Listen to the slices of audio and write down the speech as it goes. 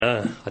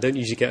don't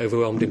usually get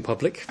overwhelmed in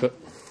public, but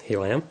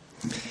here I am.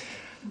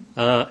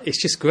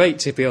 It's just great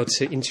to be able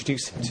to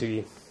introduce him to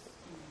you.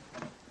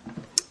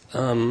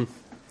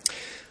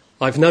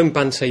 I've known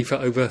Bhante for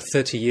over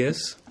 30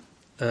 years,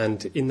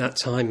 and in that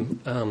time,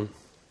 I'm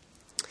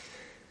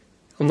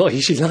not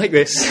usually like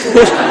this.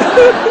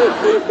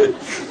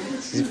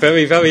 This is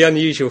very, very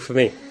unusual for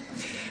me.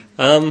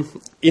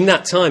 In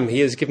that time,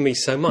 he has given me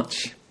so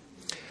much.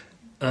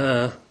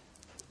 I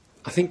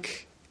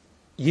think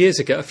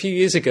a few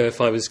years ago,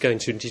 if I was going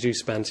to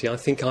introduce Bhante, I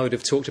think I would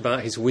have talked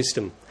about his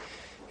wisdom,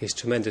 his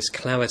tremendous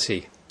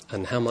clarity,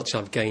 and how much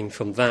I've gained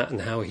from that,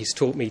 and how he's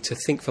taught me to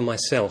think for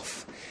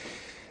myself,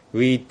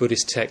 read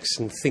Buddhist texts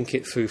and think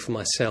it through for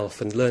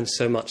myself, and learn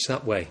so much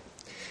that way.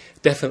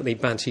 Definitely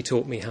Bhante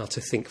taught me how to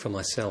think for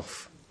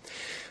myself.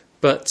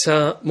 But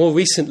more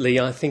recently,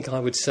 I think I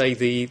would say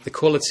the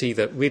quality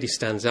that really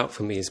stands out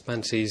for me is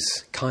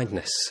Bhante's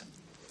kindness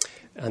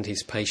and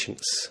his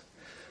patience.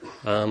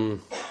 I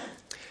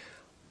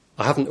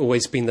haven't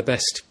always been the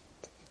best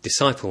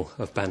disciple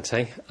of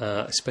Bhante,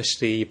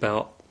 especially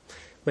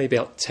maybe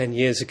about 10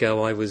 years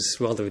ago. I was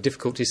rather a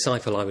difficult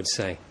disciple, I would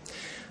say.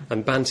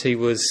 And Bhante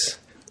was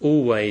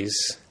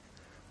always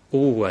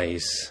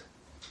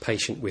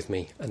patient with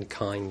me and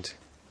kind,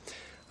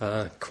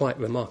 quite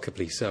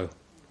remarkably so.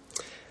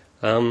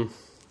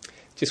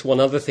 Just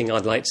one other thing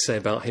I'd like to say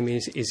about him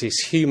is his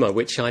humour,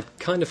 which I'd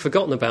kind of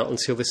forgotten about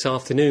until this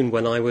afternoon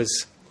when I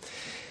was,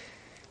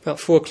 about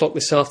 4 o'clock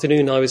this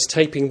afternoon, I was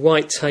taping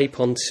white tape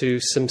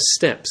onto some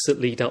steps that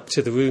lead up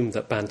to the room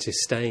that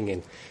Bhante's staying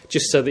in,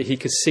 just so that he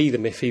could see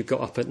them if he got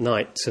up at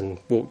night and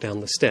walked down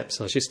the steps.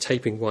 I was just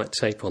taping white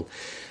tape on.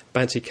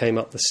 Bhante came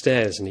up the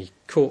stairs and he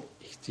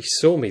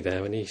saw me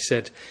there and he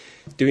said,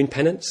 "Doing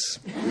penance?"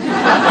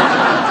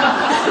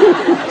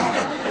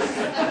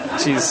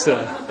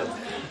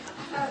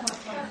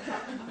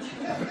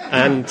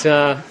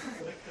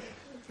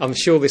 I'm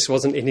sure this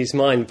wasn't in his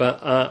mind,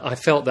 but I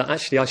felt that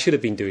actually I should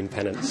have been doing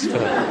penance for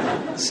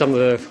some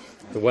of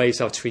the ways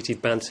I've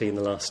treated Bhante in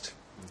the last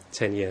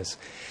 10 years.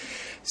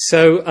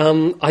 So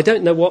I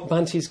don't know what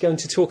Bhante is going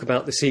to talk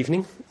about this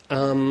evening.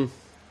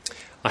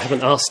 I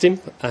haven't asked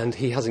him, and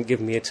he hasn't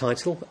given me a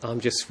title. I'm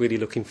just really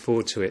looking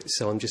forward to it.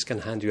 So I'm just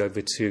going to hand you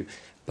over to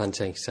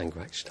Bhante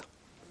Sangharakshita.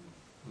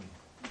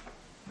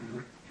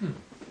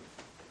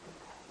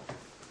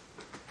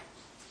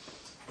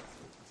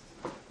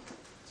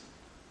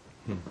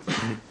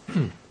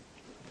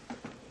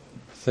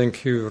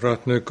 Thank you,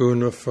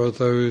 Ratnaguna, for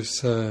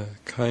those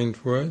kind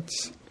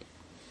words.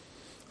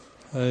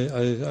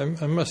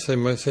 I must say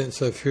my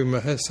sense of humour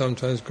has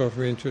sometimes got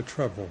me into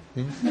trouble,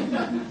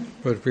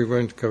 but we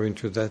won't go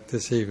into that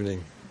this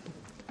evening.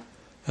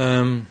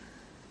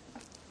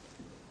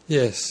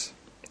 Yes,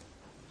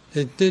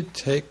 it did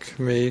take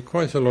me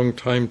quite a long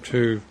time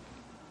to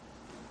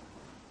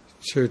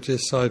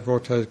decide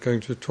what I was going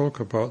to talk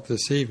about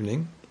this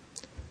evening,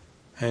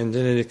 and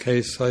in any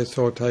case I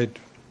thought I'd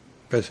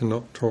better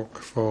not talk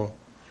for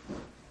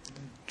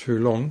too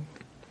long,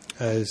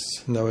 as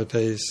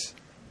nowadays,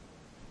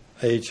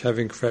 age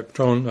having crept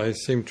on, I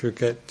seem to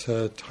get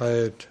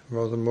tired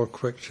rather more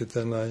quickly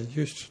than I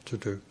used to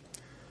do.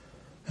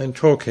 And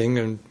talking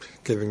and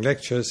giving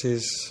lectures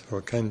is,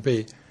 or can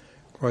be,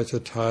 quite a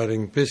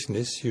tiring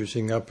business,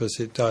 using up as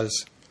it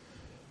does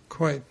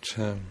quite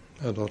a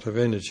lot of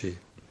energy.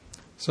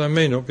 So I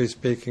may not be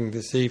speaking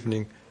this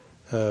evening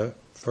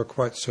for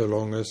quite so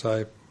long as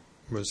I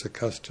was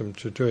accustomed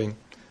to doing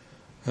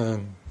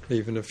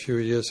even a few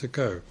years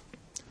ago.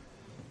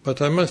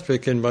 But I must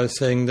begin by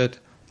saying that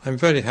I'm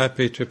very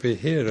happy to be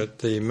here at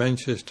the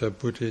Manchester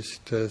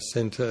Buddhist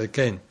Centre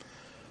again.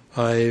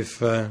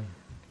 I've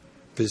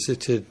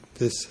visited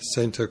this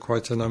centre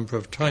quite a number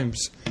of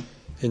times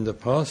in the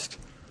past,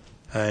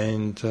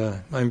 and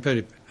I'm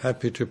very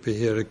happy to be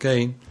here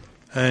again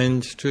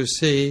and to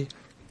see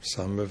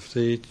some of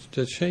the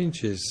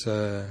changes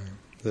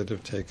that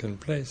have taken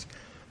place.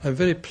 I'm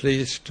very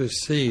pleased to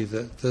see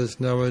that there's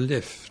now a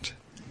lift.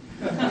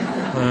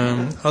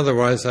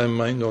 Otherwise I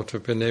might not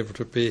have been able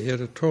to be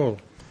here at all.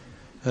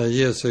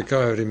 Years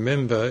ago, I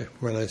remember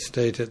when I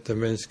stayed at the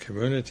men's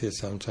community,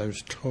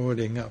 sometimes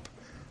toiling up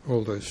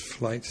all those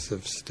flights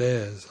of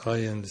stairs,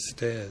 iron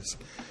stairs,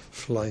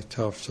 flight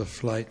after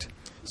flight.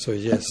 So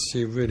yes,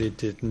 you really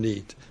did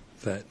need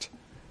that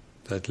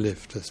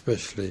lift,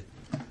 especially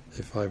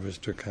if I was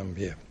to come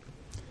here.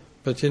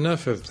 But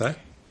enough of that.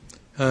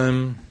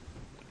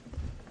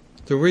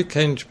 The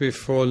weekend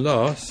before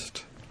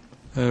last,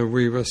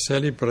 we were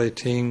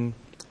celebrating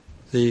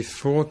the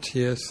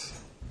 40th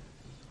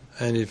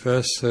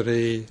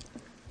anniversary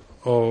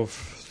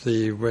of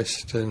the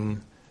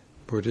Western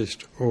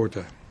Buddhist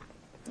Order.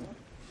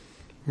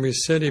 We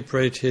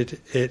celebrated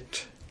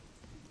it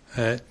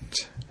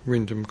at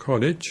Wyndham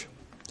College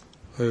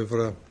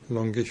over a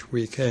longish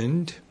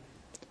weekend,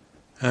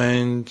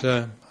 and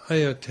I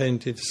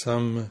attended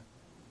some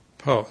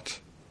part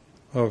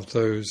of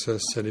those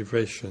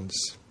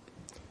celebrations.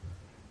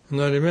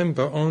 And I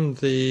remember on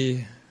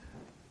the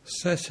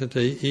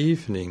Saturday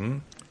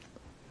evening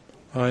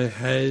I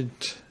had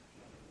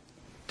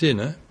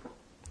dinner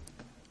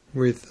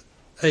with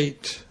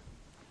 8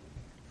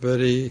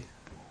 very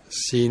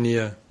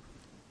senior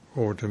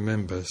order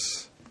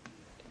members.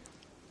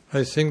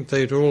 I think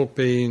they'd all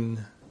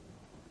been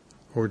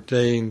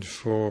ordained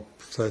for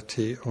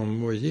 30 or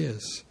more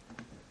years.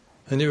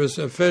 And it was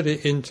a very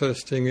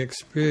interesting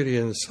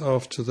experience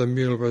after the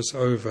meal was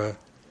over,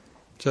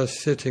 just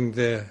sitting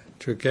there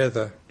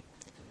together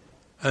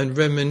and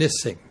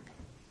reminiscing.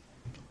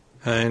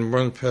 And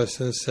one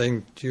person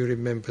saying, "Do you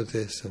remember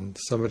this?" And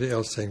somebody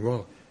else saying,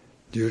 "Well,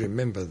 do you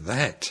remember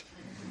that?"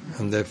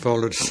 And they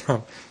followed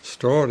some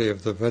story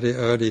of the very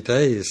early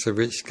days,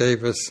 which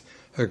gave us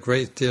a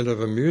great deal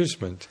of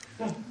amusement.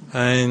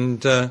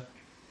 And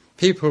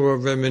people were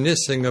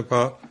reminiscing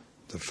about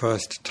the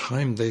first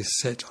time they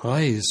set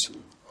eyes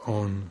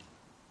on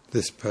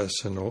this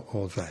person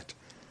or that.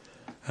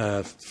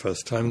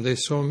 First time they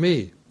saw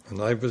me,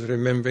 and I was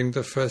remembering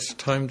the first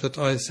time that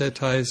I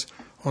set eyes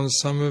on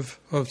some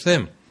of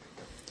them.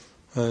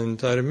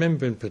 And I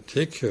remember in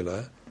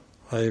particular,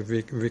 I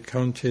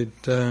recounted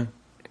the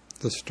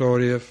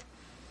story of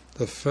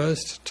the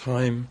first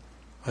time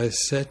I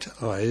set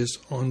eyes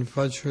on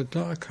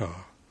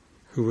Vajradhara,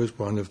 who was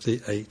one of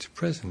the 8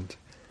 present.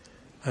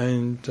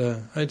 And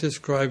I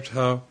described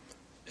how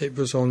it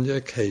was on the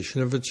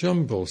occasion of a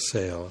jumble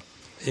sale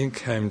in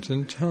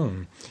Camden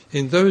Town.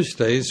 In those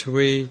days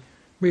we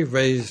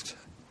raised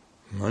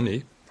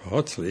money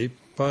partly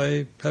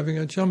by having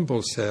a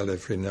jumble sale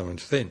every now and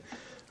then.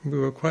 And we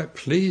were quite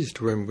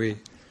pleased when we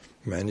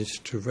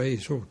managed to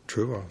raise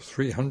 200 or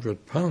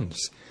 300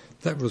 pounds.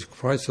 That was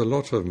quite a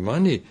lot of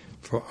money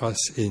for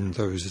us in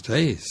those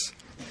days.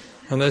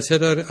 And I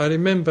said, I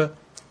remember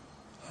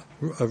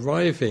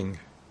arriving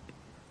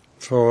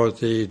for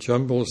the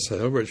jumble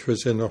sale, which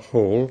was in a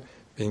hall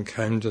in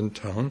Camden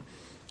Town,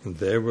 and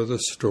there were the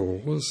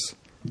stalls.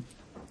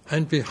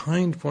 And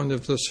behind one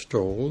of the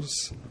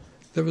stalls,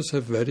 there was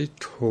a very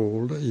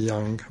tall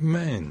young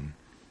man.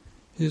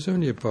 He was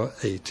only about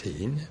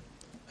 18,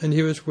 and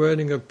he was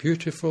wearing a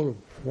beautiful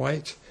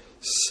white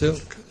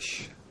silk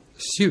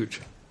suit.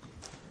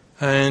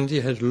 And he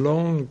had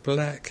long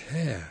black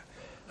hair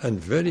and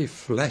very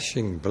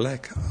flashing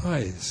black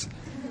eyes,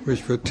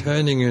 which were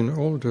turning in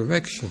all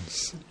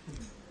directions.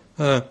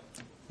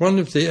 One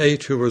of the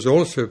 8 who was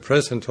also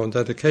present on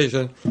that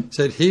occasion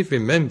said he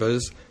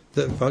remembers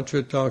that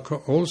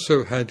Vajradhara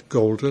also had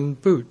golden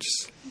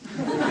boots.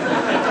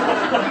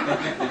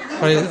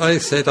 I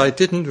said I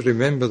didn't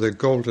remember the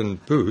golden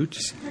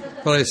boots,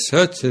 but I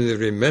certainly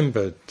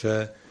remembered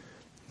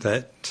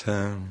that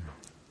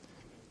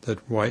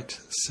white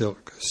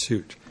silk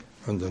suit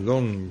and the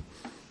long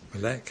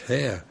black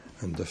hair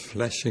and the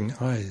flashing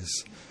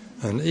eyes.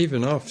 And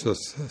even after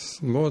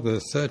more than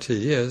 30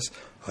 years,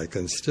 I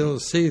can still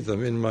see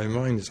them in my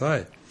mind's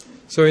eye.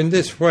 So in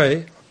this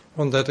way,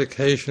 on that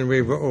occasion,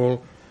 we were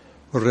all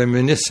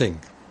reminiscing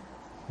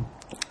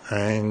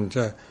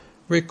and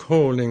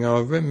recalling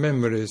our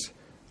memories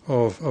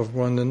of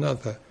one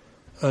another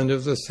and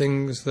of the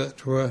things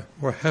that were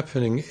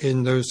happening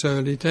in those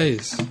early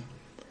days.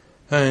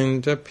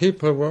 And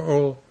people were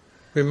all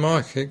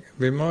remarking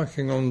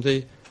on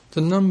the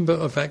number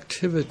of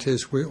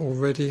activities we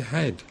already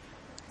had,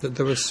 that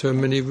there were so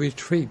many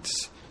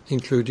retreats,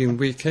 including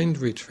weekend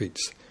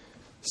retreats,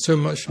 so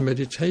much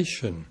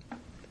meditation,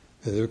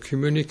 there were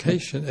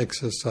communication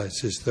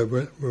exercises, there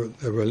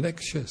were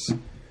lectures,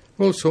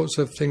 all sorts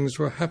of things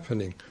were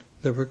happening.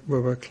 There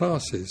were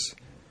classes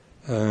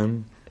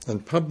and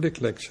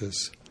public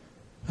lectures.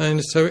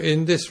 And so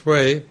in this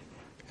way,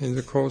 in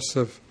the course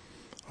of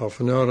half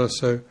an hour or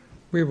so,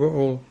 we were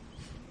all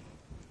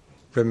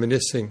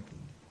reminiscing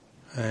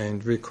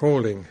and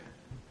recalling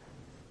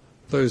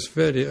those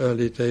very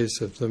early days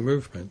of the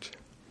movement.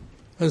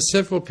 And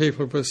several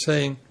people were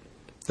saying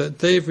that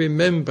they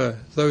remember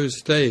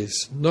those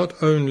days not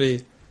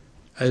only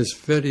as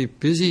very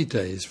busy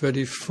days,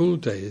 very full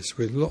days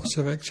with lots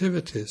of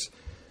activities.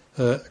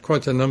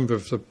 Quite a number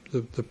of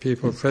the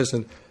people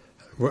present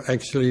were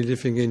actually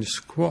living in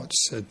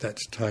squats at that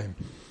time.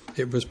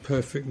 It was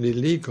perfectly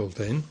legal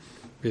then,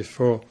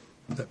 before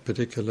that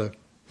particular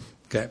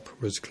gap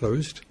was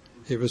closed.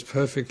 It was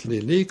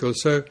perfectly legal,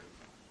 so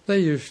they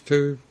used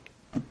to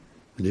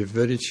live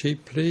very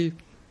cheaply,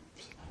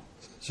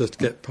 just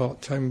get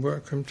part-time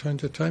work from time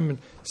to time and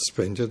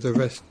spend the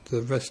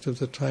rest of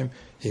the time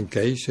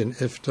engaged in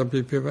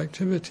FWBO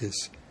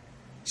activities.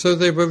 So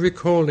they were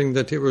recalling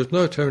that it was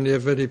not only a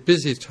very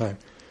busy time,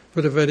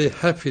 but a very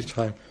happy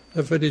time,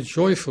 a very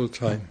joyful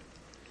time.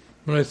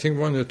 And I think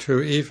one or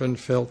two even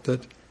felt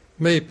that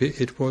maybe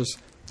it was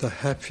the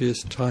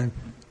happiest time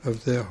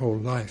of their whole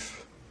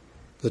life,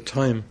 the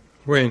time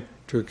when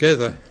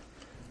together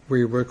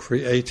we were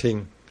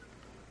creating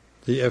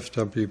the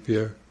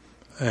FWBO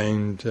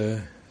and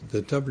the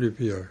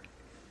WBO.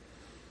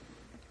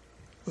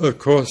 Of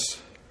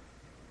course,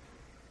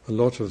 a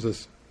lot of the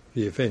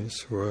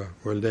events were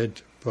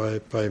led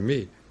by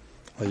me.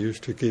 I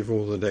used to give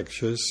all the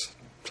lectures,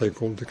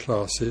 take all the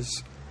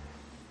classes,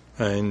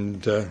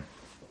 and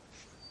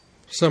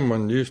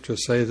Someone used to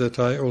say that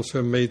I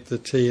also made the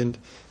tea and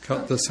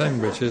cut the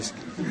sandwiches.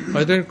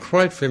 I don't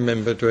quite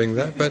remember doing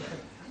that, but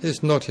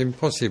it's not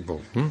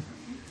impossible.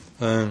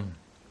 We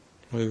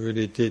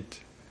really did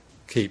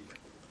keep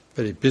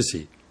very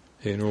busy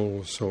in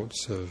all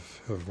sorts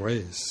of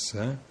ways.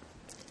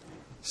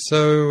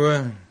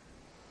 So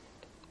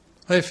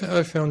I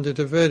found it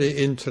a very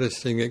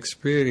interesting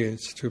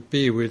experience to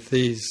be with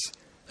these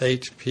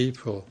 8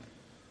 people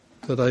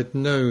that I'd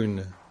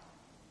known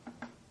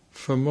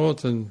for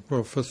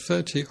for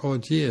 30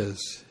 odd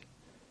years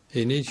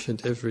in each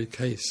and every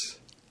case,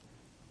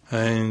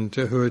 and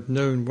who had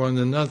known one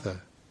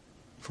another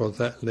for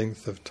that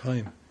length of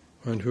time,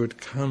 and who had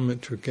come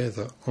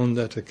together on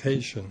that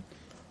occasion,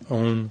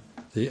 on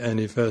the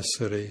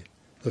anniversary,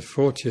 the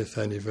 40th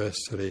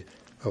anniversary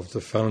of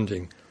the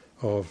founding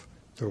of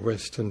the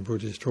Western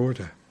Buddhist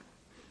Order.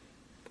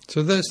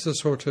 So that's the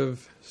sort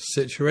of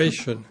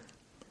situation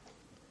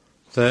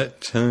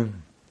that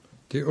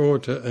the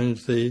Order and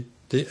the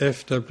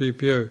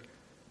FWBO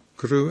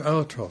grew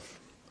out of.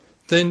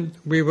 Then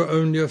we were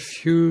only a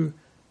few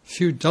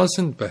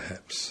dozen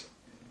perhaps,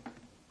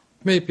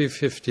 maybe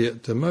 50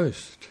 at the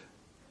most.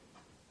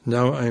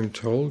 Now I'm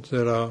told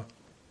there are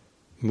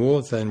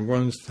more than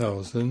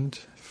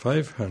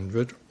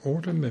 1,500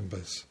 order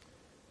members,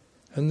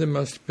 and there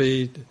must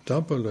be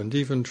double and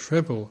even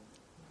treble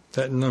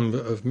that number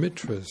of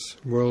mitras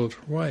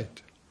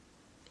worldwide.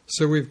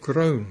 So we've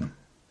grown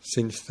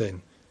since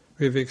then.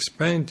 We've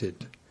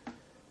expanded.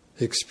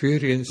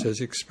 Experience has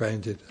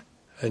expanded,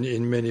 and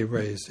in many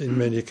ways, in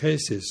many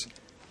cases,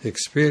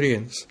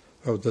 experience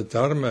of the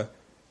Dharma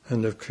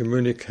and of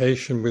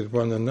communication with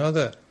one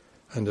another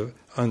and of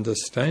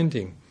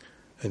understanding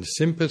and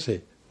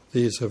sympathy,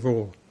 these have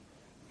all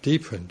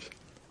deepened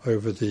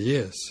over the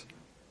years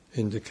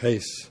in the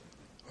case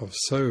of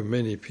so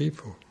many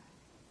people.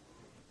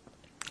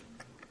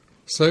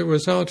 So it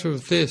was out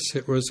of this,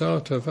 it was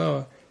out of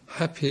our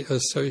happy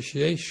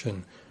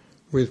association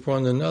with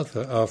one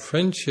another, our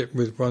friendship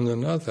with one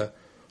another,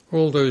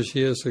 all those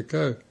years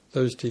ago,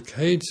 those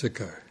decades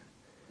ago,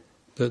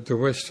 that the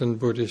Western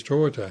Buddhist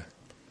Order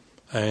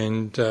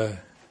and the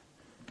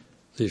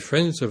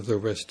Friends of the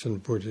Western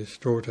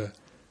Buddhist Order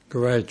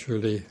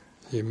gradually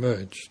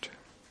emerged.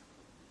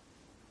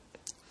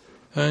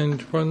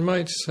 And one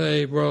might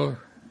say, well,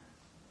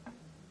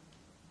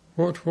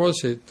 what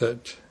was it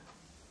that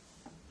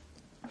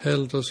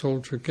held us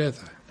all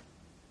together?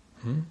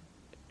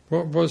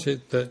 What was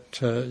it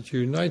that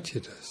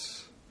united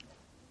us?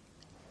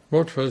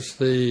 What was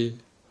the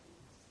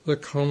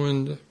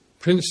common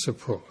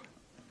principle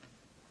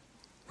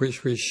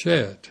which we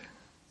shared,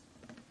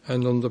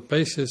 and on the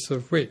basis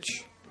of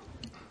which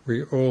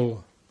we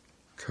all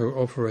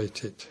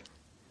cooperated,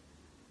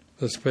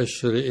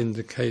 especially in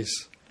the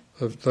case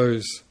of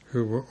those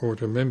who were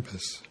order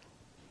members?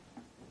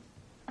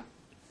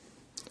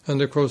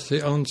 And of course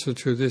the answer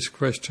to this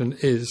question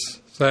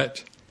is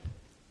that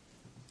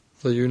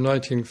the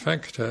uniting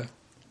factor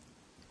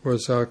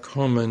was our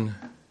common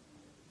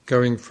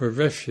going for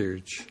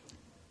refuge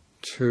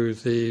to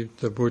the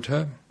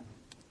Buddha,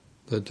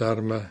 the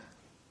Dharma,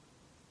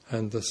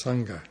 and the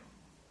Sangha.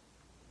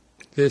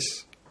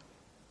 This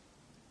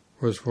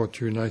was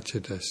what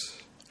united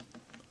us.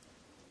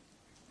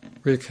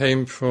 We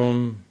came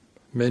from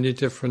many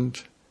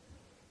different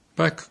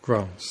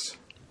backgrounds.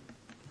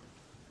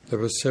 There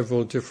were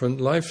several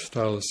different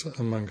lifestyles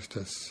amongst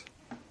us.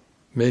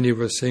 Many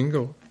were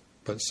single,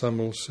 but some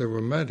also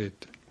were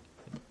married.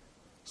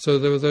 So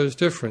there were those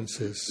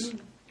differences.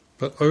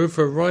 But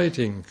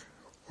overriding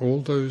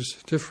all those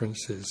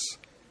differences,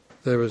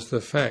 there was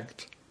the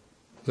fact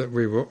that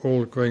we were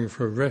all going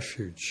for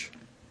refuge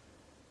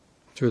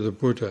to the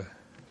Buddha,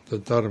 the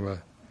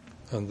Dharma,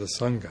 and the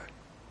Sangha.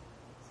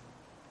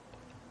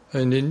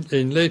 And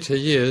in later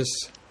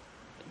years,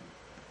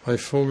 I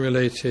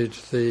formulated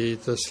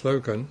the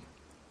slogan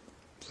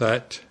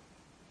that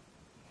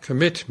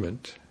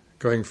commitment,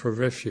 going for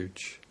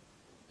refuge,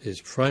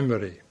 is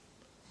primary,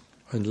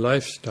 and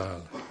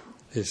lifestyle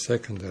is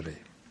secondary.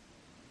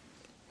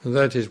 And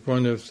that is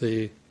one of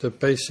the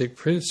basic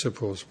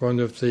principles, one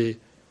of the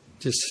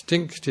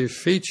distinctive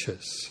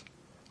features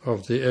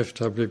of the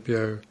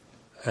FWBO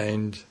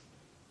and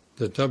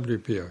the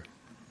WBO.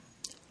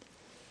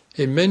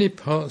 In many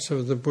parts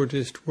of the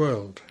Buddhist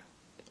world,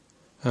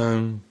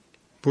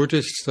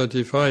 Buddhists are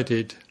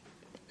divided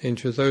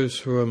into those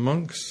who are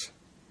monks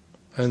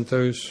and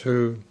those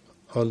who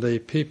are lay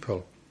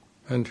people,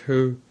 and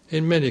who,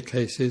 in many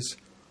cases,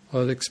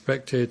 are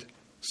expected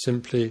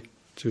simply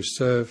to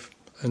serve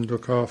and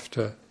look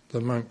after the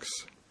monks.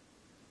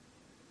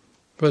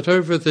 But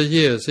over the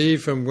years,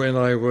 even when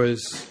I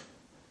was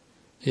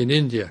in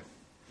India,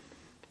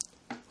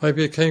 I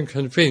became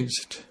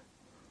convinced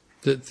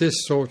that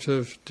this sort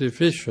of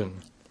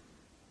division,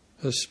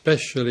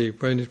 especially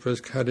when it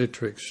was carried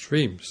to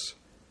extremes,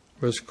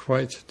 was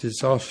quite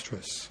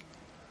disastrous,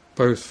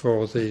 both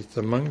for the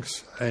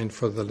monks and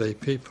for the lay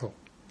people.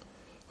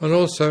 And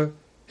also,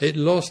 it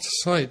lost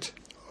sight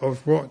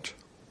of what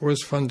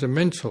was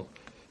fundamental.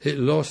 It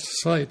lost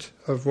sight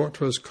of what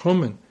was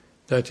common,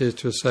 That is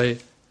to say,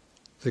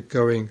 the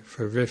going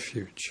for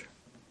refuge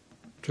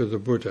to the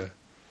Buddha,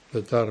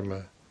 the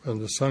Dharma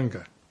and the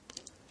Sangha.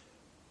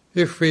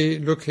 If we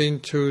look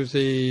into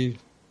the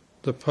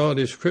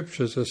Pali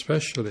scriptures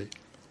especially,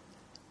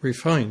 we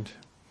find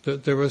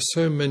that there are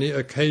so many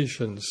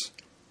occasions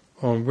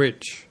on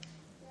which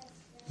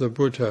the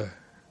Buddha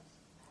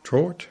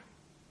taught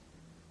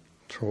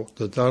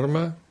the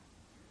Dharma,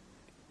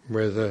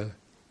 whether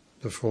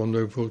the Four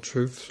Noble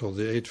Truths or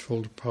the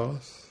Eightfold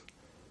Path,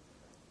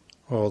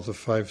 or the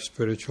Five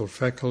Spiritual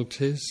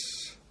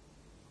Faculties,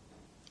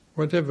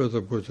 whatever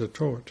the Buddha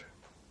taught.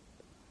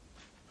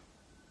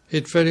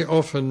 It very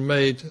often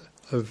made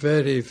a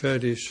very,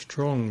 very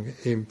strong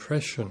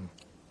impression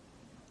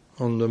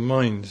on the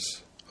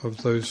minds of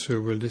those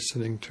who were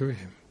listening to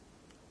him.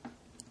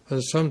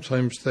 And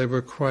sometimes they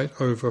were quite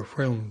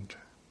overwhelmed,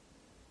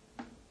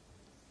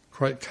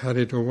 quite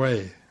carried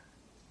away.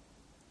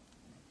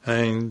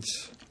 And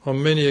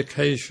on many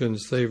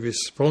occasions they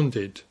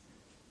responded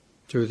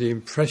to the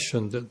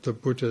impression that the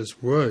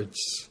Buddha's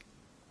words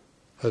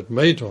had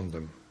made on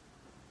them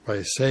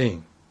by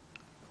saying,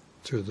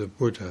 to the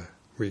Buddha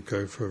we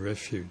go for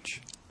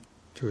refuge,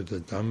 to the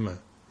Dhamma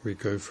we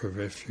go for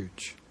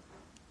refuge,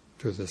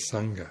 to the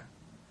Sangha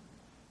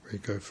we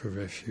go for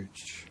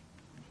refuge.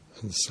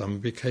 And some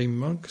became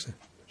monks,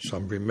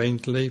 some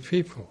remained lay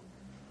people.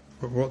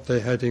 But what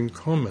they had in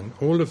common,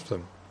 all of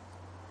them,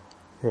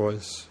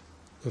 was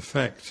the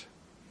fact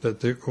that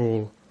they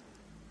all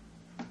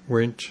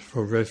went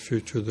for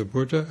refuge to the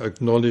Buddha,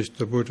 acknowledged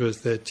the Buddha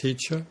as their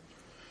teacher,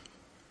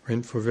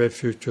 went for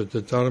refuge to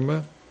the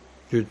Dharma,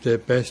 did their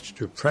best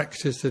to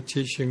practice the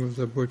teaching of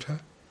the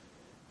Buddha,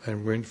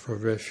 and went for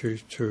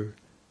refuge to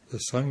the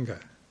Sangha,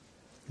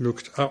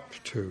 looked up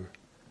to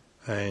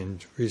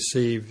and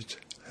received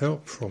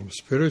help from,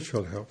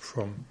 spiritual help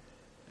from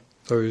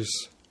those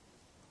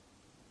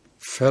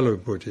fellow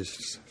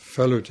Buddhists,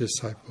 fellow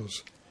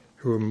disciples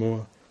who were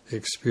more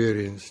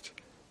experienced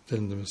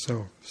than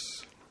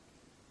themselves.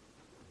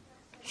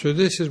 So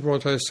this is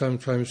what I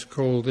sometimes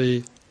call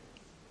the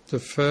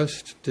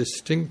first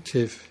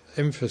distinctive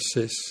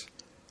emphasis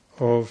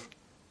of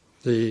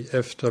the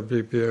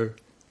FWBO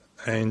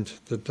and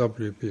the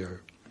WBO.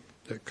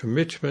 That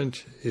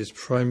commitment is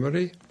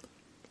primary,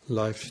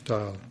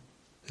 lifestyle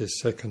is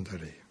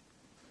secondary.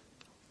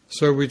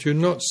 So we do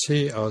not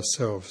see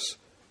ourselves,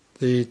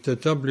 the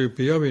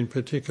WBO in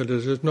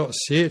particular does not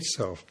see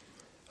itself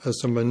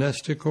as a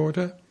monastic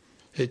order.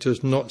 It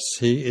does not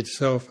see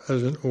itself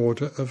as an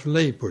order of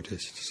lay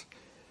Buddhists.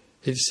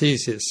 It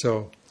sees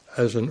itself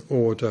as an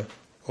order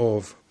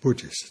of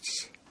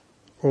Buddhists,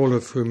 all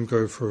of whom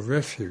go for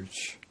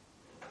refuge,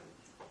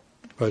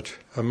 but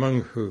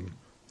among whom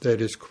there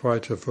is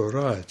quite a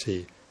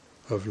variety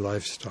of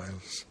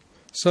lifestyles.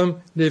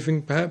 Some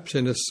living perhaps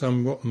in a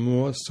somewhat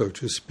more, so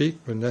to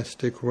speak,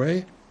 monastic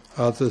way,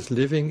 others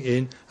living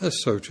in a,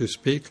 so to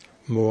speak,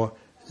 more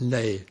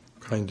lay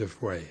kind of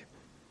way,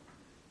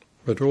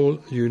 but all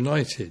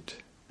united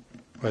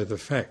by the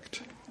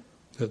fact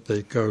that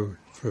they go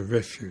for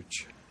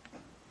refuge.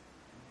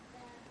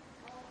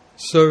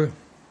 So,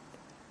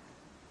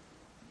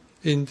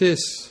 in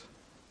this,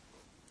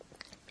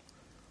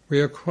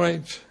 we are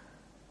quite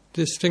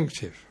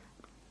distinctive.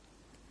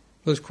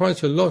 There's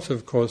quite a lot,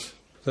 of course,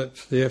 that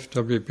the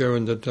FWBO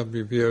and the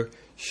WBO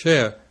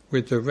share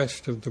with the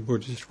rest of the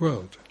Buddhist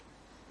world.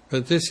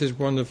 But this is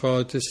one of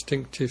our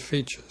distinctive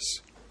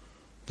features,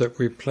 that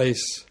we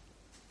place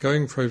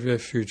going for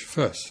refuge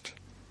first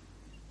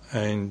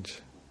and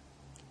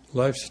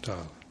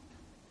lifestyle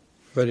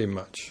very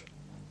much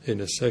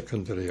in a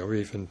secondary or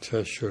even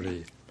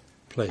tertiary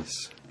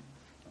place.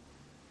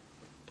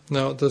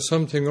 Now, there's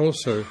something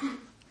also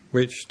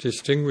which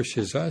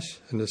distinguishes us,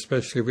 and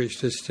especially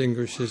which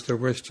distinguishes the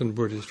Western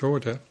Buddhist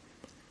order,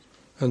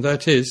 and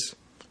that is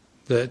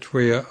that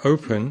we are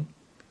open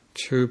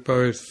to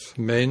both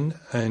men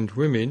and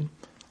women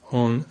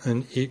on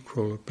an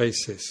equal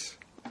basis.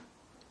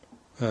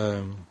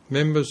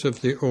 Members of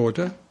the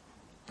order,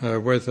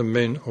 whether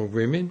men or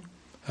women,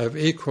 have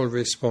equal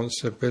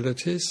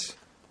responsibilities,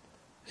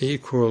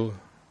 equal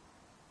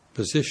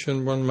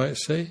position, one might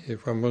say,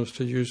 if one wants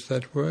to use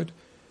that word,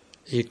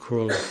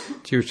 equal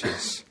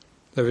duties.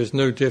 There is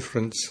no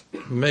difference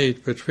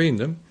made between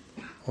them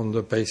on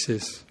the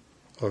basis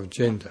of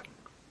gender.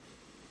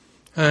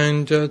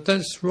 And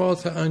that's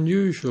rather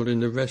unusual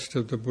in the rest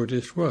of the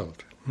Buddhist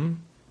world.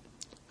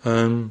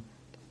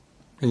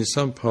 In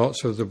some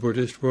parts of the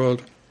Buddhist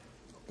world,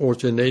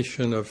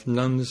 ordination of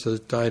nuns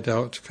has died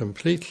out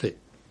completely,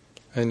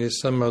 and in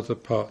some other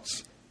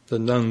parts, the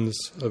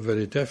nuns are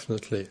very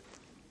definitely,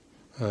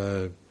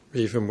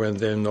 even when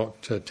they're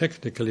not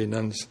technically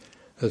nuns,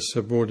 are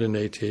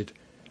subordinated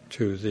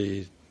to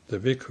the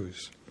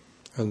bhikkhus.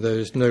 And there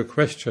is no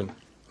question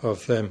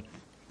of them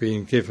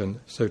being given,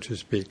 so to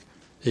speak,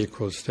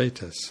 equal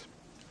status.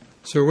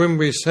 So when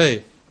we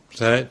say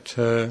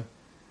that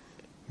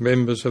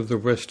members of the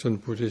Western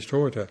Buddhist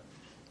order,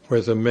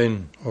 whether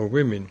men or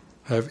women,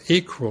 have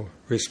equal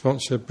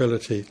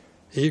responsibility,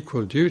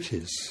 equal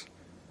duties,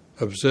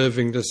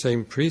 observing the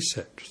same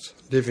precepts,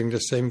 living the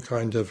same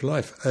kind of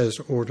life as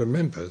order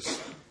members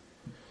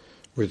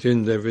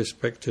within their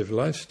respective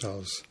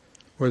lifestyles.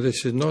 Well,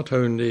 this is not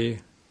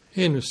only,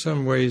 in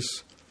some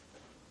ways,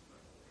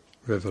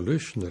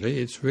 revolutionary,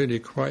 it's really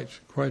quite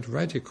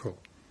radical.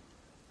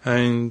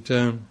 And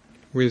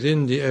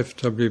within the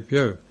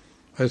FWBO,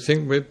 I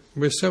think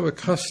we're so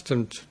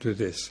accustomed to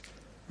this.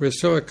 We're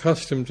so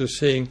accustomed to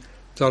seeing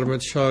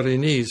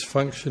Dharmacharinis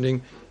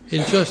functioning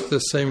in just the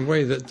same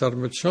way that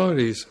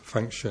Dharmacharis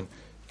function,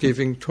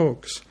 giving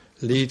talks,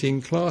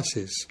 leading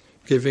classes,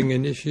 giving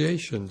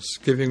initiations,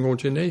 giving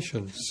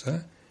ordinations.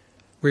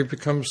 We've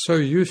become so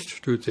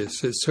used to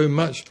this. It's so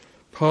much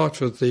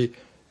part of the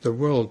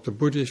world, the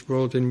Buddhist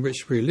world in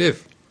which we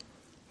live,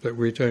 that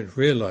we don't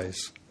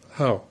realize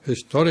how,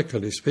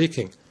 historically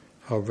speaking,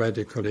 how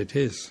radical it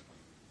is.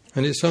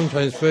 And it's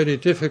sometimes very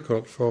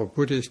difficult for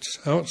Buddhists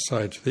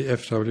outside the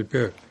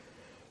FWBO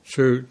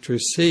to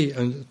see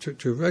and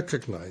to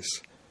recognize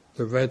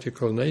the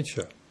radical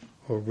nature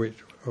of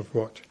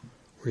what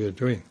we are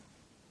doing.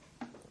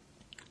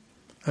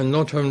 And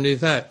not only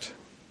that,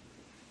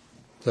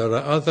 there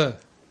are other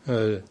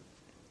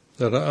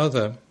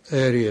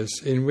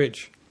areas in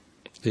which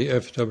the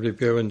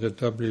FWBO and the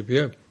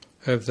WBO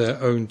have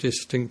their own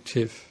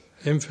distinctive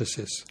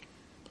emphasis.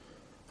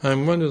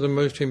 And one of the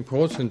most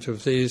important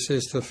of these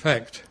is the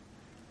fact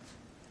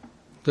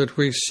that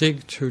we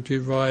seek to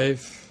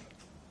derive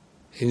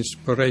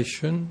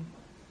inspiration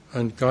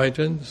and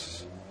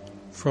guidance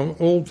from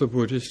all the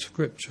Buddhist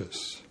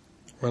scriptures.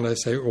 When I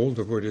say all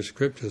the Buddhist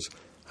scriptures,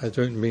 I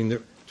don't mean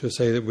to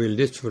say that we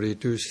literally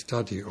do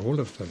study all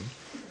of them.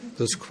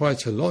 There's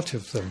quite a lot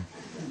of them.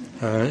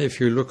 If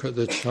you look at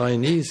the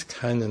Chinese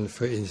canon,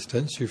 for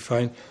instance, you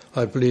find,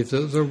 I believe,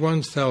 that there are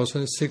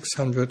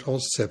 1,600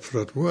 odd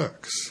separate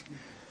works.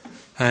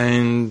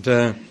 And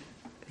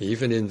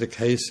even in the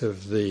case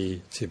of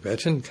the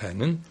Tibetan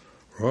canon,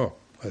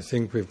 I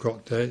think we've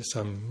got there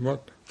some,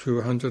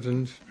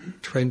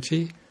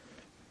 220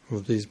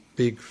 of these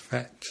big,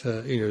 fat,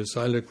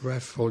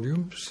 xylograph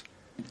volumes.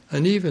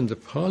 And even the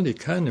Pali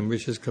canon,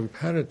 which is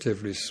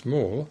comparatively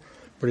small,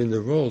 but in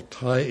the Royal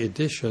Thai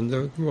edition,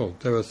 there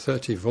are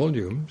 30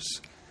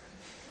 volumes.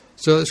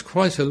 So it's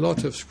quite a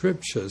lot of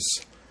scriptures.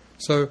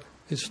 So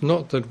it's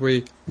not that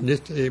we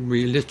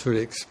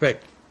literally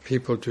expect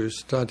people to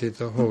study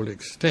the whole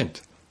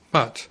extent,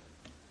 but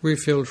we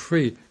feel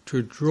free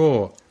to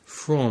draw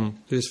from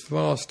this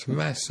vast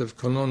mass of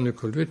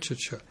canonical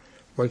literature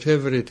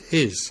whatever it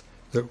is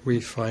that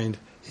we find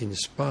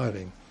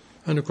inspiring.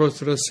 And of course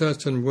there are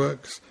certain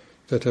works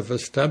that have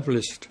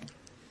established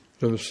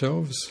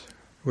themselves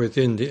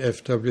within the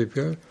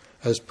FWBO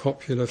as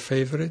popular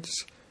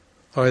favourites,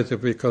 either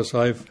because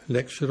I've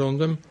lectured on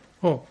them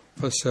or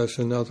for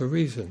certain other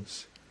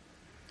reasons.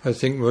 I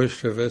think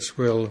most of us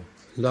will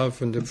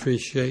love and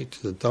appreciate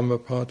the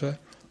Dhammapada,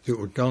 the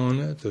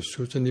Udana, the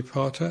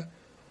Sutta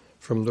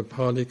from the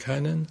Pali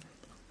Canon,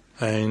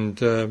 and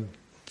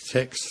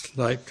texts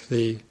like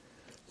the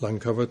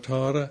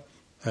Lankavatara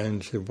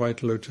and the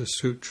White Lotus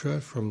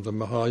Sutra from the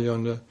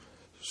Mahayana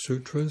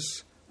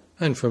Sutras,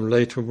 and from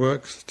later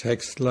works,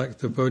 texts like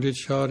the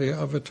Bodhicharya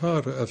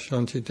Avatara of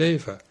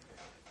Shantideva,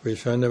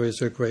 which I know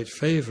is a great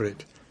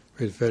favourite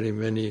with very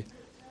many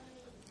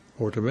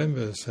order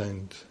members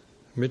and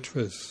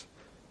mitras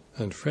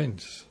and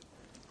friends.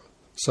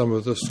 Some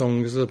of the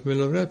songs of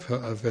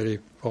Milarepa are very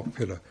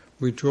popular.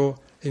 We draw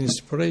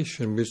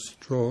inspiration,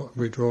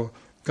 we draw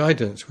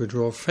guidance, we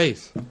draw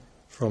faith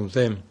from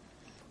them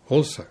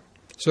also.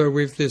 So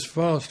we've this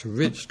vast,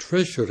 rich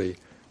treasury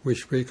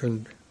which we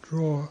can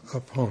draw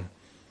upon.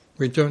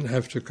 We don't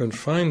have to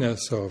confine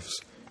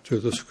ourselves to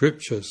the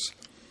scriptures,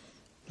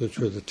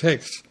 to the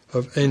texts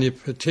of any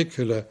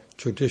particular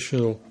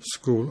traditional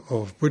school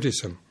of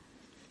Buddhism,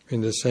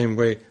 in the same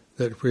way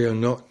that we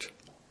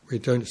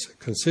don't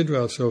consider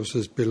ourselves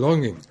as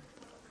belonging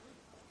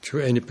to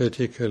any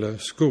particular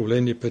school,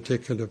 any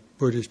particular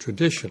Buddhist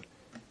tradition,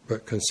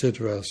 but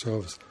consider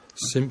ourselves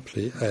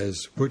simply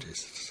as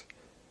Buddhists.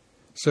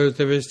 So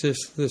there is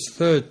this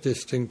third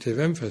distinctive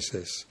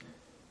emphasis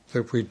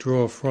that we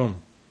draw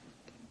from,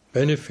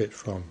 benefit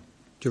from,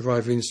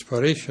 derive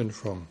inspiration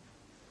from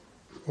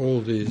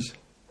all these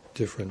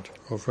different,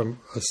 or from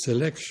a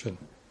selection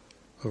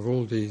of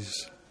all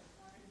these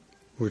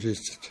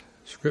Buddhist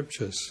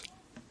scriptures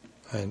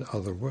and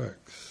other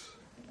works.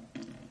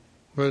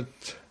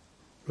 But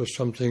there's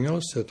something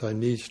else that I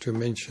need to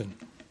mention,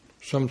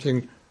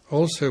 something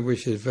also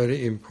which is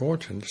very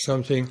important,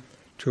 something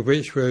to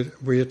which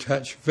we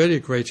attach very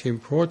great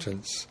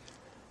importance,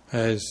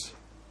 as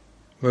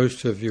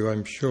most of you,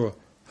 I'm sure,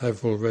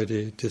 have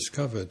already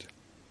discovered.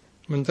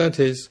 And that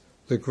is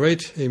the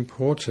great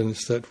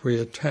importance that we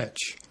attach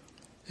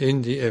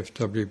in the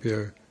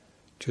FWBO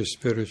to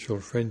spiritual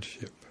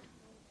friendship,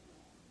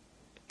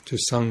 to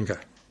Sangha.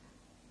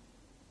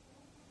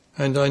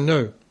 And I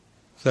know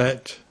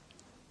that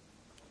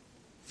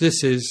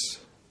this is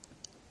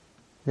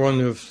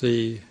one of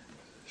the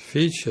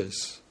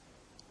features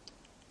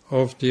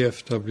of the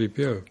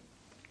FWBO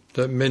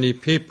that many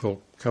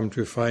people come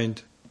to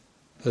find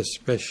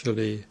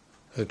especially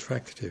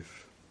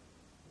attractive.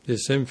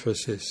 This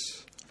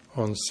emphasis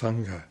on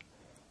Sangha,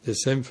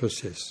 this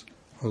emphasis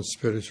on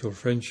spiritual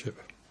friendship.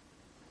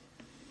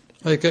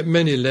 I get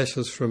many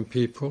letters from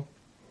people.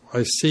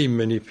 I see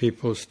many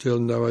people still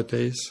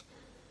nowadays,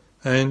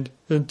 and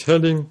in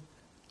telling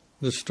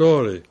the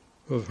story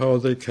of how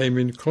they came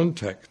in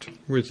contact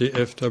with the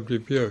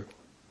FWBO,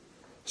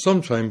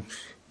 sometimes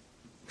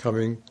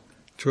coming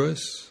to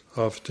us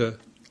after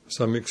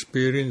some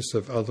experience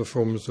of other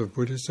forms of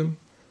Buddhism.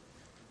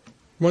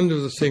 One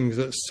of the things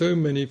that so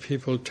many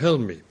people tell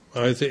me,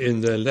 either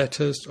in their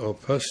letters or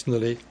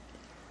personally,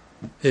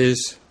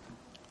 is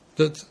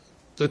that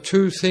the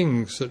two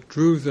things that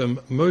drew them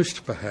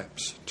most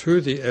perhaps to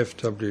the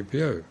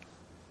FWBO,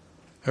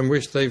 and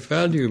which they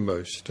value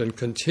most and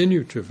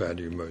continue to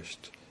value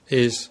most,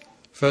 is,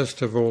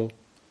 first of all,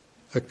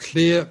 a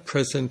clear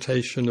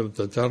presentation of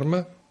the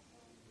Dharma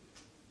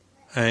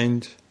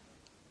and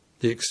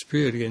the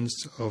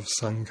experience of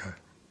Sangha.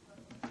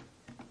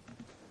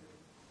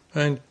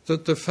 And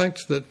that the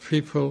fact that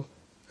people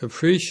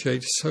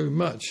appreciate so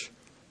much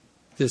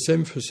this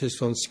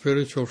emphasis on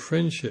spiritual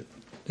friendship,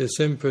 this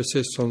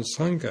emphasis on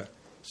Sangha,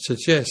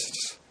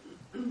 suggests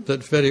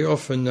that very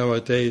often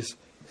nowadays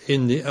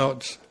in the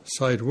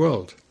outside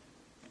world,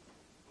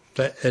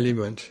 that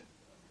element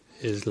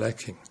is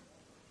lacking.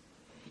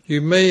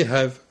 You may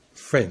have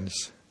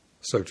friends,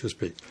 so to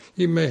speak.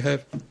 You may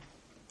have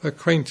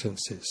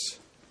acquaintances,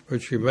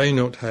 which you may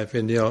not have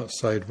in the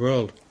outside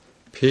world,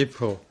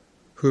 people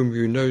whom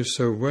you know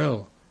so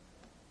well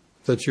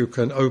that you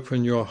can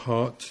open your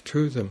heart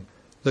to them,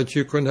 that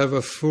you can have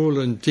a full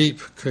and deep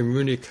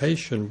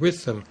communication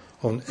with them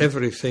on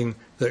everything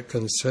that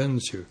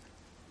concerns you,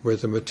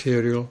 whether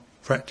material,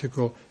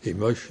 practical,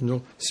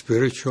 emotional,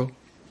 spiritual,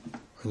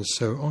 and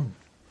so on.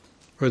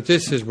 But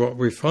this is what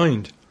we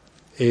find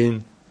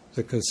in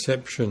the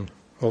conception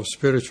of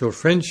spiritual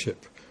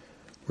friendship,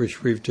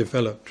 which we've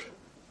developed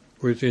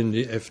within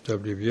the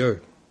FWBO.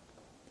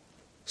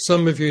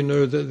 Some of you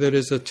know that there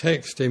is a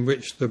text in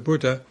which the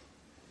Buddha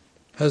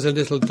has a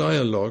little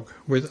dialogue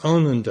with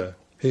Ananda,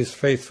 his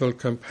faithful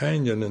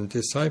companion and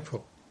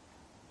disciple.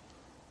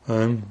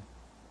 I'm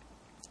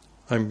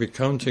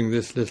recounting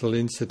this little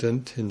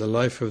incident in the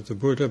life of the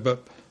Buddha,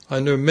 but I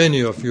know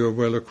many of you are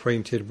well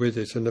acquainted with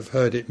it and have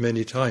heard it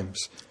many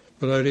times,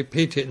 but I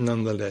repeat it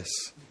nonetheless.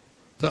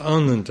 That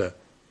Ananda,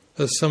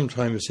 as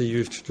sometimes he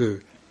used to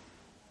do,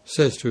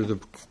 says to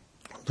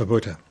the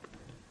Buddha,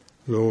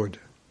 "Lord,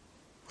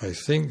 I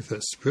think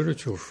that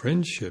spiritual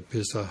friendship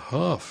is a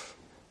half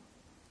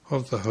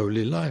of the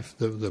holy life,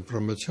 the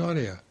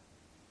brahmacharya."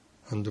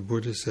 And the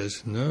Buddha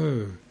says,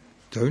 "No,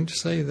 don't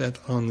say that,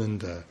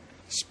 Ananda.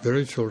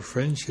 Spiritual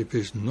friendship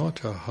is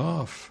not a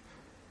half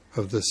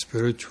of the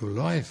spiritual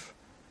life.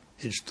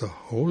 It's the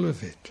whole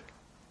of it."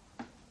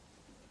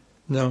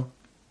 Now,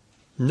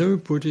 no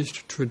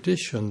Buddhist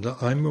tradition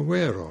that I'm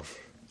aware of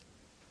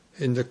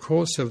in the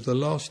course of the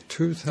last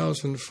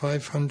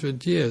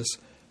 2,500 years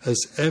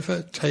has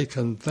ever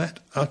taken that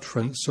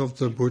utterance of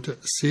the Buddha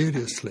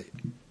seriously,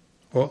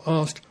 or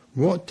asked,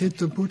 what did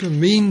the Buddha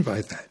mean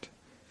by that?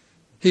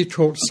 He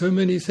taught so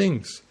many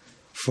things: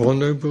 4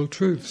 Noble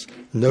Truths,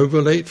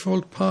 Noble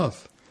Eightfold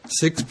Path,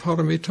 6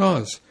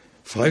 Paramitas,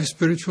 5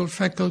 spiritual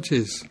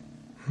faculties.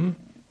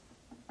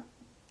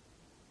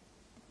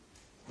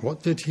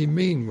 What did he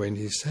mean when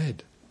he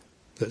said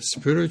that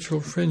spiritual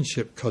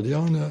friendship,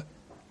 kalyana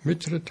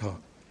mitrata,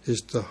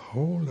 is the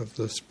whole of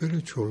the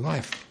spiritual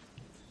life?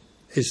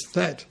 Is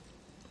that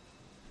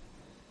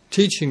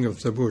teaching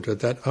of the Buddha,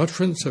 that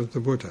utterance of the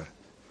Buddha,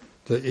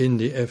 that in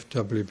the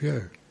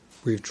FWBO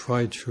we've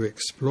tried to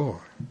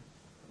explore.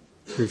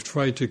 We've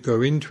tried to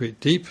go into it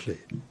deeply.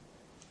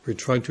 We've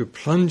tried to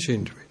plunge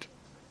into it.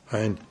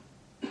 And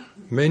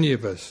many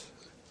of us,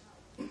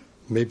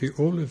 maybe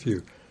all of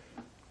you,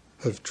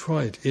 have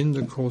tried in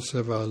the course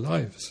of our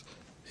lives,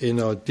 in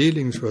our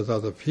dealings with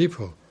other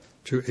people,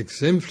 to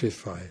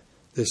exemplify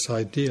this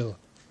ideal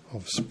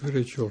of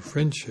spiritual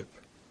friendship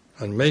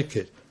and make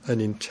it an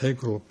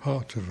integral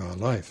part of our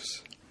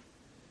lives.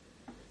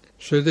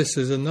 So this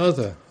is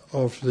another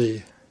of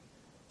the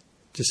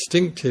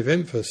distinctive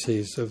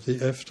emphases of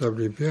the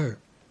FWBO.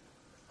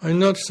 I'm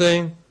not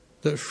saying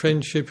that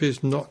friendship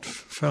is not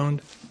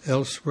found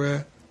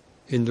elsewhere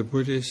in the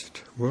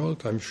Buddhist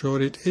world. I'm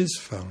sure it is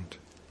found.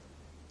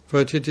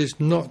 But it is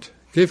not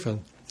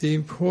given the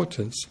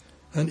importance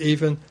and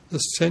even the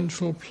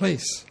central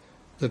place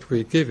that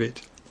we give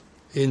it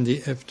in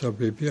the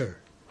FWBO.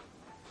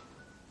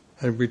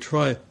 And we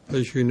try,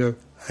 as you know,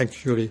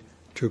 actually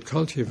to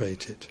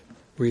cultivate it.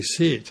 We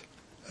see it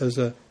as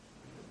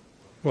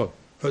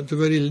at the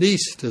very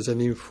least, as an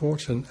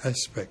important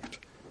aspect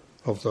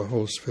of the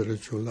whole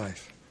spiritual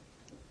life.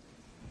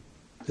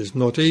 It's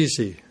not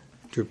easy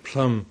to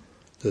plumb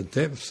the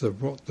depths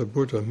of what the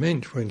Buddha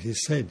meant when he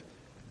said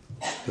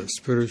that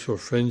spiritual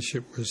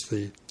friendship was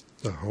the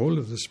whole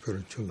of the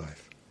spiritual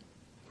life.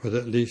 But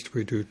at least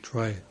we do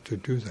try to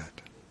do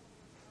that.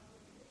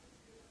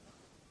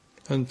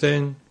 And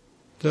then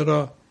there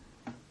are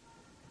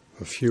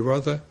a few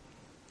other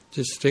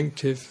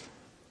distinctive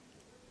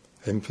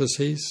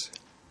emphases.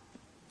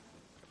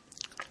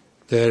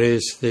 There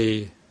is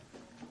the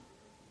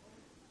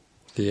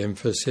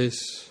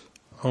emphasis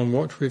on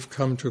what we've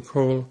come to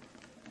call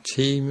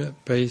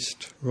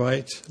team-based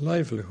right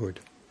livelihood.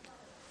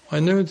 I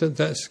know that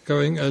that's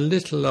going a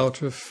little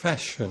out of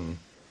fashion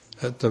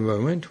at the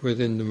moment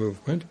within the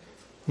movement,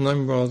 and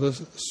I'm rather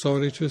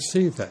sorry to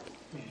see that.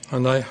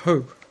 And I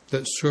hope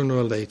that sooner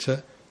or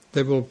later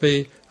there will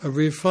be a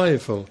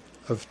revival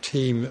of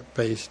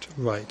team-based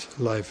right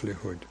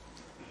livelihood.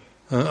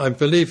 I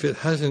believe it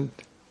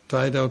hasn't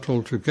died out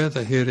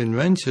altogether here in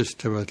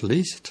Manchester, at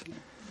least.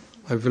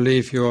 I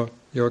believe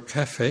your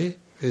cafe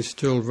is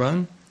still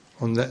run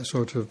on that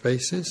sort of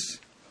basis.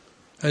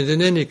 And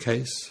in any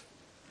case,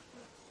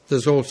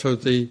 there's also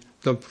the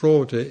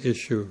broader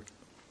issue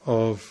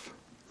of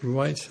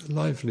right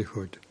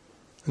livelihood.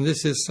 And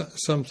this is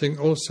something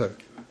also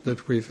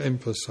that we've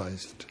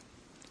emphasized.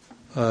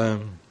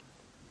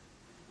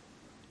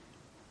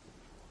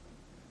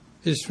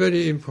 It's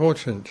very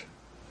important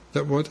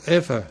that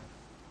whatever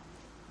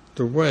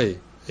the way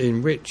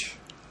in which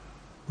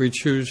we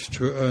choose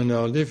to earn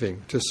our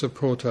living, to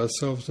support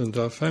ourselves and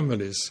our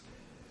families,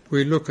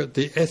 we look at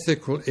the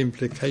ethical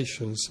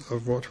implications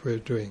of what we're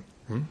doing.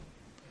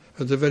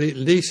 At the very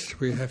least,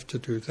 we have to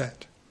do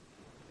that.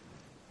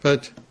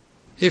 But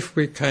if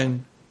we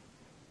can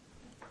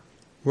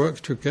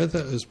work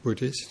together as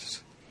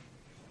Buddhists,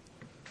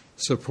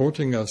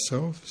 supporting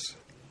ourselves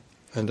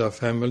and our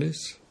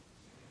families,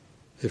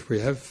 if we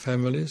have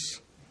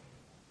families,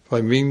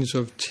 by means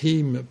of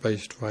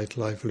team-based right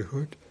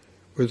livelihood,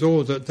 with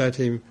all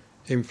that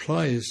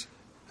implies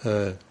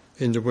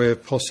in the way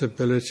of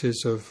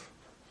possibilities of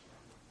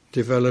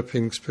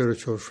developing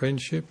spiritual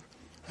friendship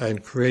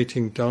and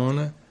creating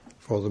dharana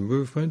for the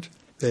movement,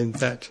 then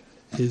that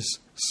is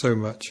so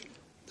much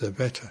the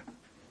better.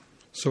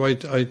 So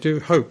I do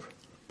hope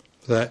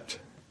that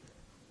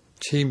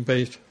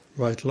team-based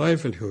right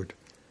livelihood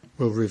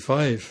will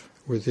revive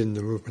within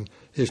the movement.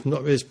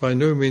 It's by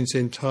no means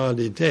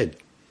entirely dead,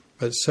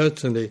 but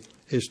certainly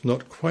it's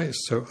not quite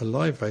so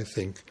alive, I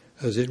think,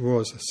 as it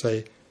was,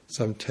 say,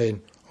 some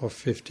 10 or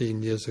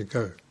 15 years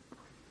ago.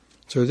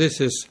 So this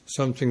is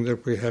something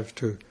that we have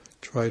to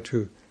try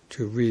to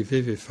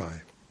revivify.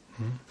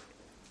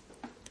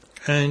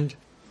 And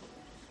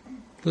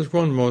there's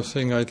one more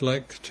thing I'd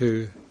like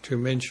to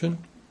mention,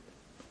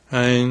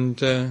 and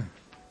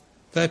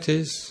that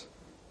is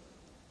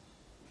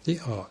the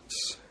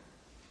arts.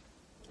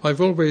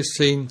 I've always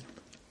seen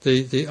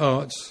the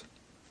arts,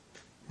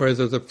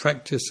 whether the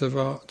practice of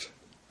art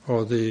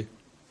or the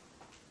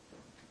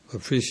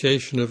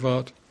appreciation of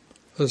art,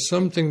 as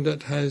something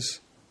that has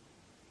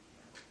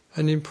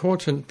an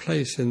important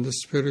place in the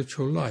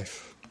spiritual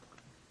life.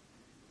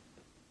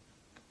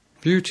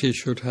 Beauty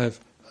should have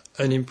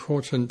an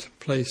important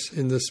place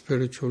in the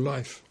spiritual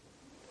life.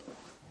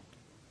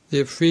 The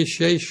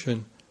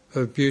appreciation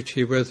of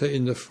beauty, whether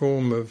in the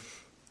form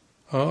of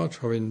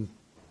art or in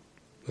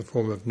the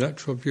form of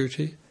natural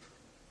beauty,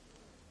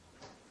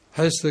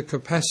 has the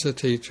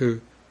capacity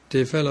to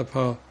develop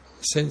our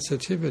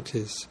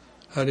sensitivities,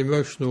 our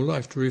emotional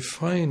life, to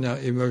refine our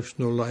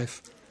emotional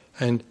life,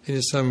 and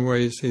in some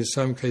ways, in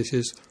some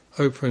cases,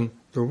 open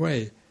the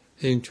way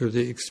into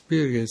the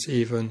experience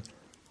even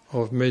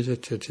of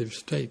meditative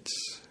states.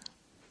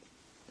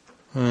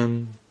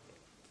 It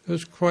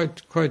was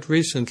quite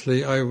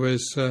recently I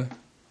was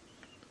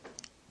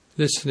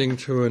listening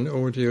to an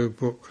audio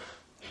book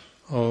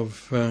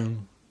of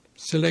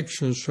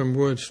selections from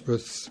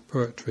Wordsworth's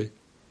poetry,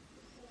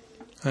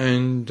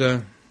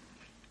 and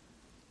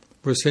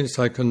since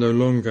I can no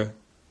longer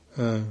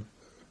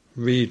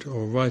read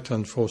or write,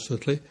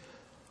 unfortunately,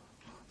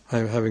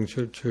 I'm having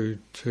to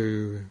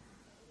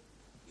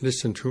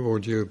listen to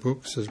audio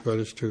books as well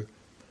as to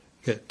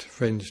get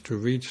friends to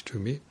read to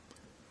me.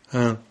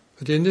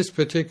 But in this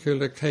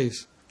particular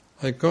case,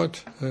 I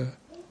got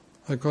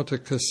a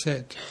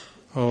cassette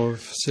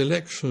of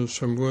selections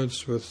from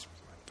Wordsworth's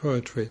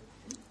poetry,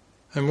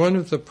 and one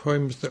of the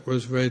poems that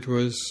was read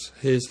was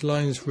his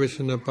lines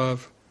written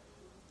above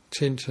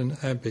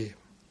Tintern Abbey.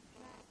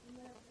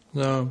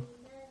 Now,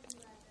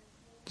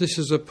 this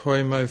is a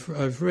poem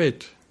I've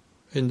read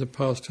in the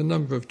past a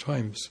number of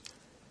times,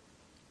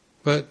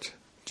 but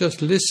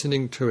just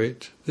listening to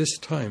it this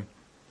time,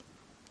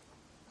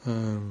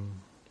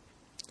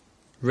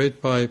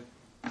 read by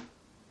a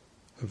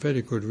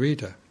very good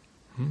reader,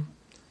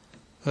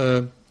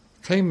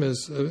 came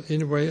as,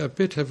 in a way, a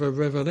bit of a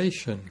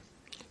revelation.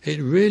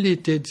 It really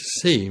did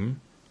seem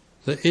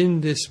that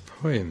in this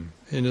poem,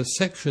 in a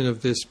section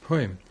of this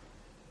poem,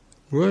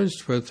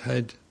 Wordsworth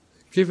had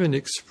given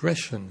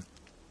expression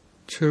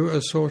to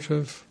a sort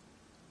of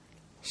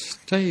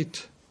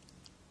state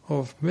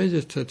of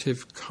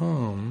meditative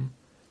calm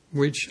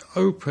which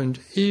opened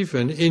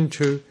even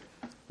into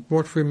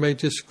what we may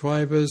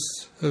describe as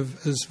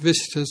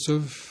vistas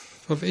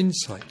of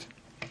insight.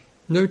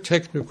 No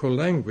technical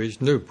language,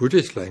 no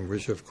Buddhist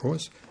language, of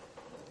course,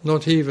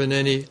 not even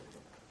any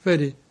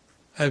very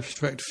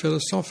abstract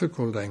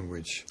philosophical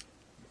language.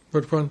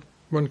 But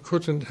one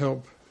couldn't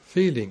help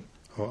feeling,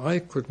 or I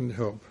couldn't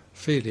help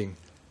feeling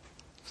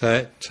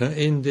that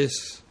in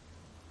this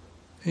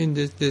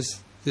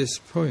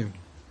poem,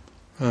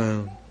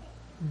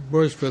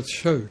 Wordsworth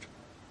showed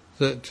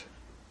that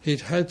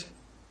he'd had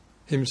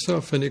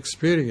himself an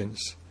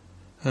experience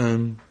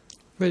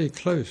very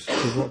close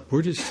to what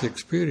Buddhists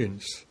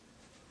experience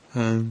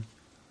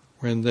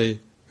when they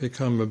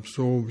become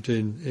absorbed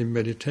in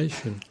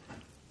meditation,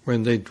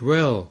 when they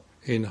dwell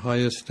in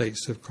higher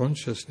states of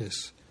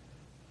consciousness,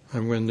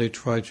 and when they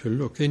try to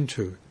look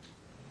into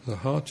the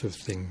heart of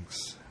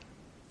things.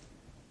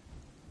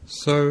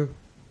 So,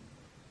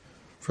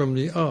 from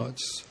the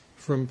arts,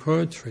 from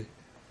poetry,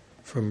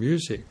 from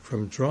music,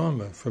 from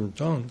drama, from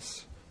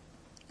dance,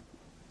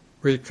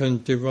 we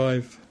can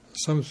derive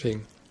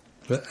something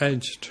that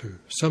adds to,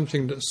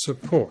 something that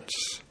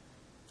supports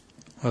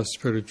our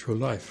spiritual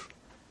life.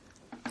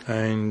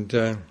 And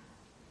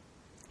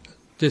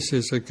this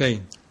is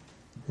again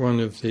one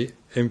of the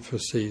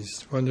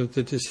emphases, one of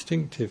the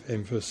distinctive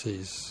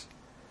emphases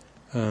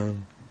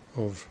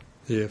of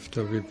the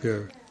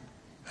FWBO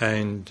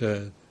and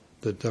the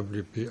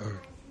WBO.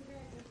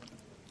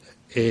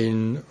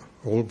 In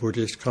all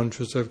Buddhist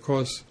countries, of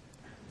course,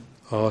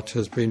 art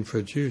has been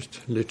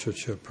produced,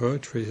 literature,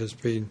 poetry has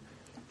been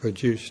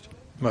produced,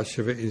 much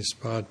of it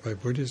inspired by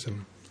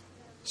Buddhism.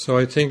 So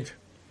I think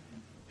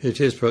it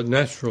is but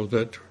natural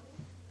that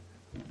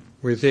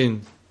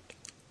within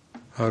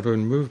our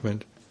own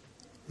movement,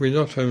 we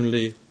not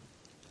only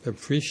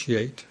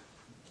appreciate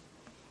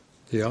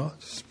the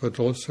arts, but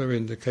also,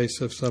 in the case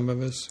of some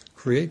of us,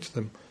 create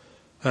them.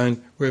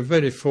 And we're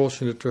very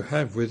fortunate to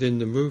have within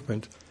the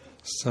movement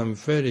some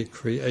very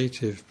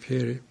creative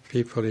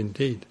people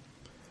indeed.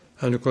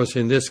 And of course,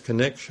 in this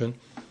connection,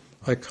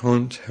 I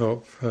can't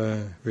help I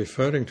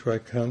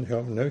can't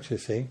help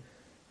noticing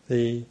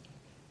the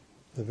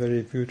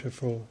very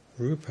beautiful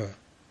Rupa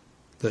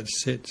that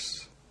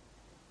sits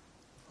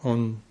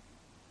on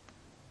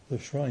the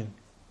shrine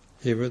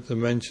here at the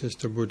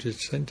Manchester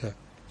Buddhist Centre.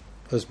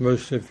 As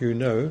most of you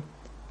know,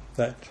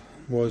 that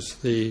was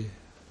the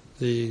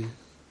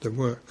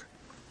work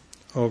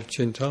of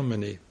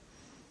Chintamani,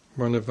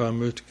 one of our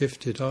most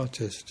gifted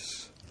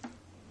artists.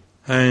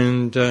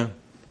 And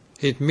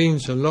it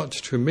means a lot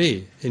to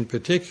me in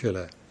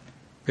particular,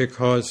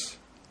 because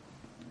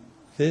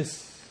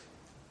this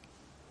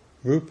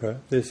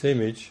Rupa, this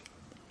image,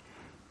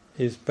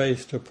 is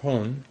based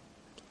upon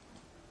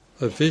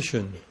a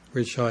vision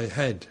which I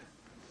had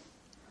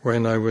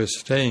when I was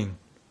staying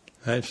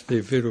at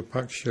the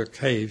Virupaksha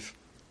cave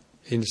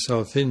in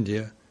South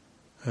India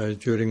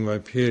during my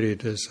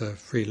period as a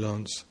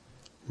freelance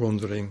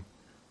wandering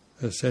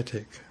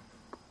ascetic.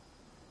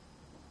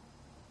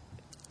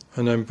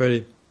 And I'm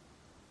very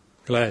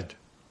glad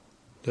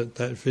that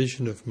that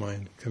vision of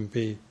mine can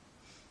be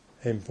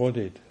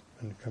embodied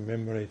and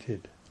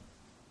commemorated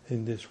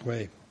in this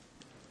way.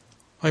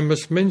 I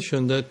must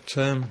mention that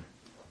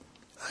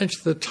at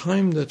the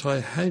time that I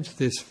had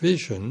this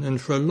vision,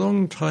 and for a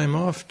long time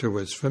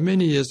afterwards, for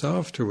many years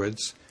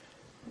afterwards,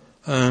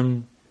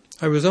 I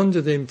was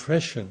under the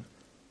impression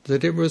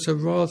that it was a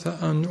rather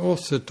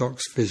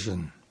unorthodox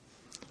vision,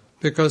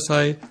 because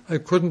I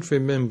couldn't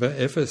remember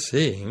ever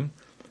seeing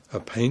a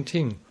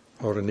painting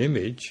or an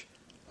image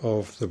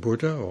of the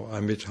Buddha or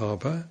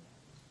Amitabha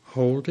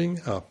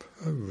holding up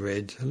a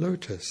red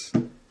lotus.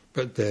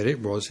 But there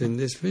it was in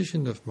this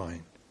vision of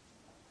mine,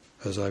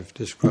 as I've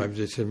described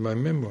it in my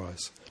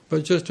memoirs.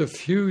 But just a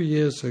few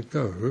years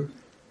ago,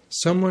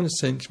 someone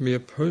sent me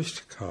a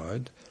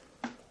postcard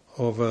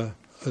of a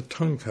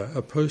tanka,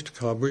 a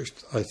postcard which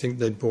I think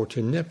they'd bought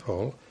in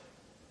Nepal,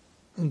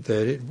 and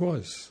there it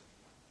was,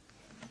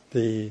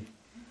 the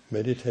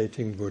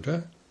meditating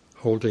Buddha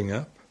holding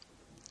up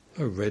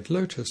a red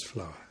lotus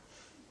flower.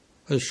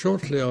 And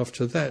shortly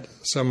after that,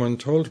 someone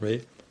told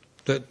me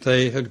that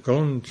they had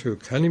gone to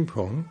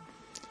Kalimpong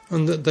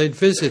and that they'd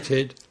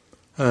visited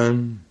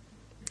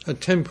a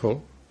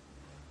temple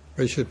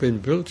which had been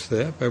built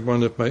there by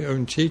one of my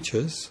own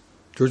teachers,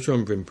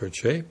 Dudjom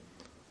Rinpoche,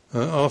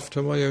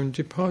 after my own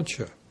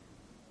departure.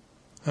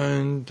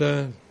 And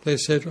they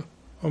said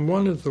on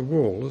one of the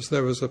walls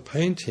there was a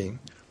painting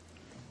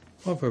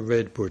of a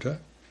red Buddha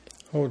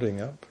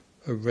holding up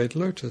a red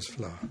lotus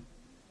flower.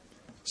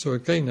 So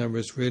again I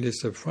was really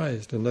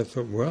surprised, and I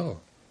thought,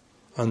 well,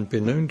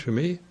 unbeknown to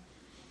me,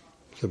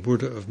 the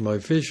Buddha of my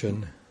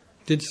vision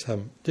did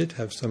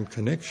have some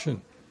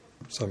connection,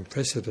 some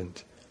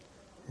precedent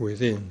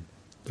within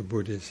the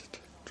Buddhist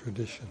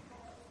tradition.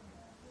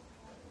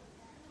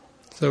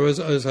 So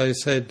as I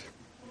said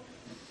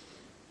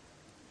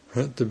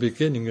at the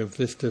beginning of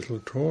this little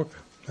talk,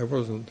 I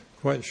wasn't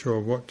quite sure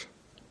what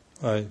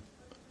I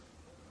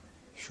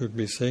should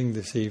be saying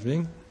this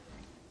evening,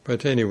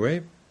 but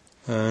anyway,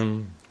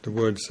 the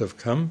words have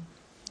come,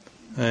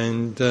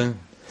 and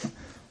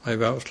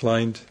I've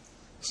outlined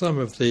some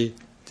of the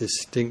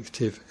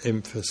distinctive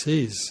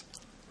emphases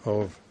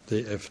of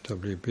the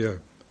FWBO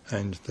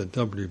and the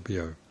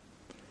WBO.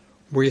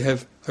 We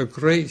have a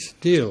great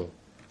deal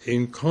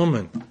in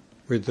common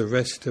with the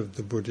rest of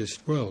the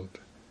Buddhist world,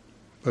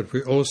 but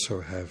we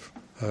also have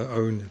our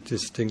own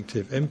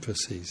distinctive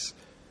emphases.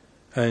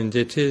 And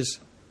it is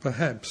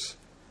perhaps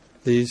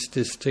these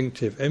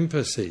distinctive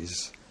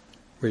emphases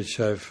which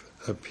have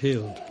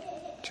appealed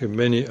to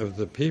many of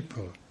the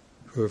people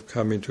who have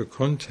come into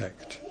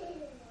contact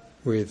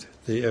with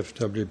the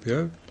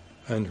FWBO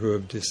and who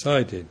have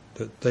decided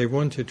that they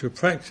wanted to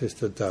practice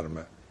the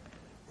Dharma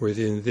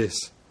within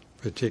this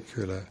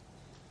particular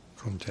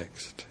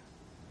context.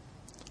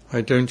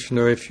 I don't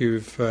know if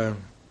you've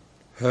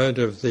heard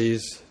of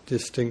these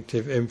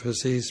distinctive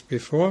emphases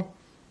before,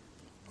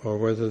 or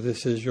whether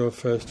this is your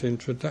first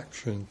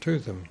introduction to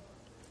them.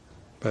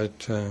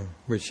 But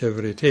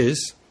whichever it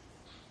is,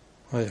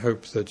 I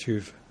hope that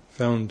you've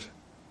found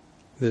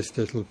this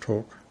little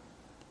talk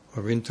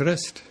of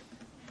interest,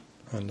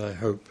 and I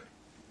hope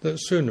that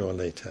sooner or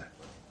later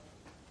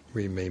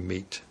we may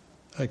meet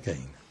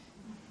again.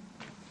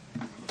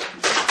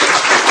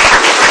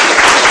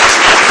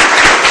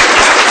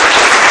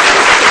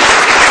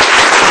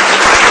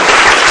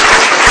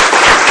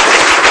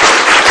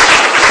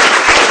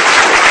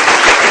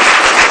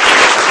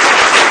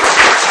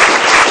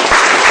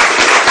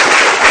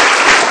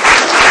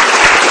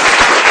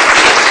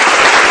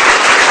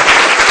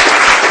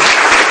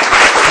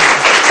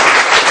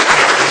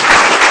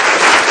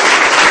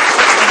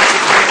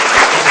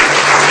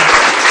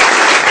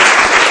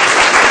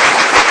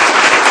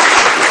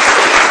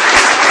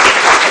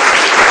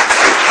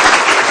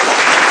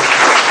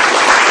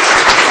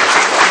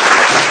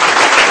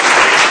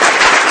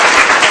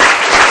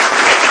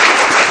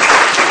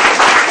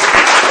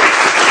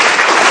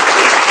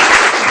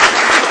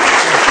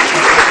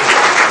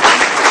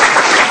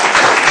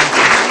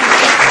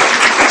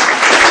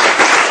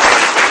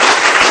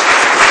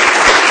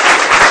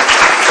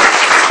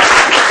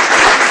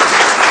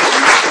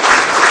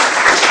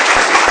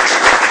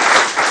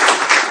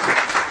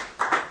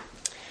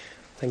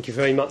 Thank you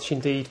very much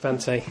indeed,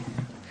 Bhante.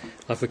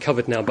 I've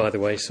recovered now, by the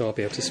way, so I'll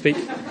be able to speak.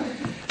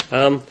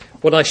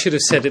 What I should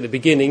have said at the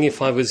beginning,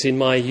 if I was in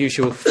my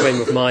usual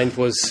frame of mind,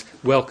 was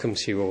welcome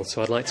to you all.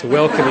 So I'd like to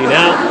welcome you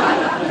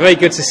now. Very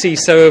good to see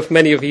so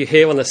many of you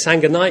here on a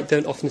Sangha night.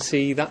 Don't often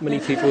see that many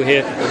people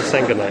here on a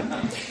Sangha night.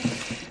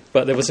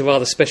 But there was a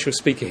rather special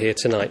speaker here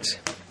tonight.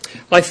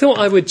 I thought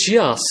I would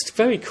just,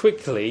 very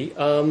quickly,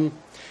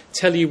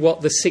 tell you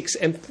what the six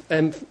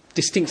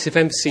distinctive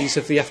emphases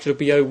of the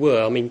FWBO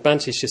were. I mean,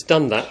 Bhante's just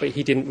done that, but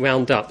he didn't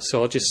round up,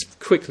 so I'll just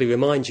quickly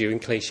remind you in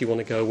case you want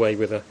to go away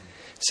with a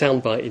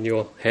soundbite in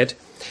your head.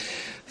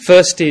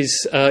 First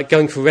is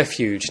going for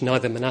refuge,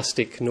 neither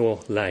monastic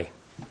nor lay.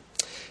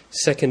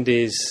 Second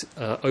is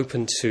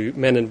open to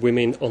men and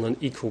women on an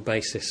equal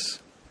basis.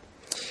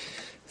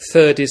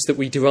 Third is that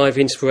we derive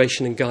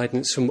inspiration and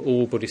guidance from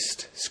all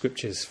Buddhist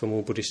scriptures, from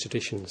all Buddhist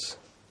traditions.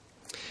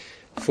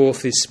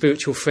 Fourth is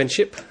spiritual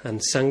friendship and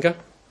Sangha.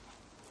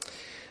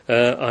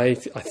 I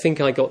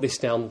think I got this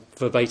down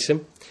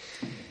verbatim.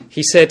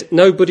 He said,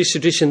 no Buddhist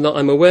tradition that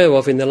I'm aware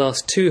of in the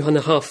last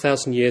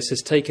 2,500 years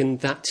has taken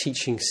that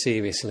teaching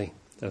seriously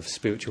of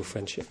spiritual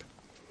friendship.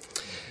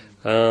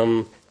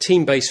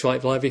 Team-based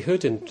right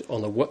livelihood and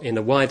in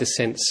a wider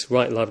sense,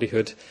 right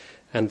livelihood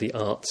and the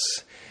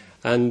arts.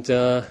 And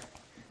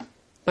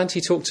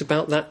Bhante talked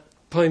about that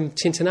poem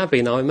Tintanabe,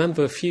 and I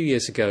remember a few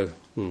years ago,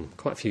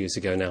 quite a few years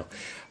ago now,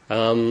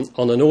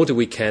 on an order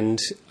weekend,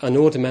 an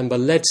order member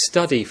led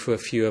study for a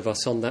few of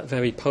us on that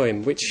very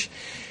poem, which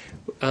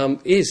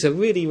is a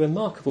really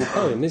remarkable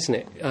poem, isn't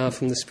it,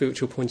 from the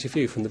spiritual point of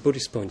view, from the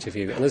Buddhist point of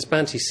view. And as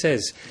Bhante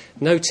says,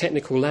 no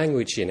technical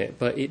language in it,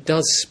 but it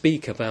does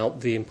speak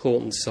about the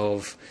importance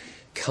of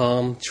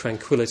calm,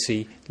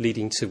 tranquility,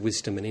 leading to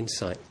wisdom and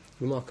insight.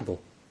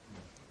 Remarkable.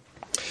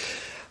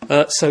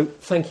 So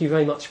thank you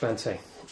very much, Bhante.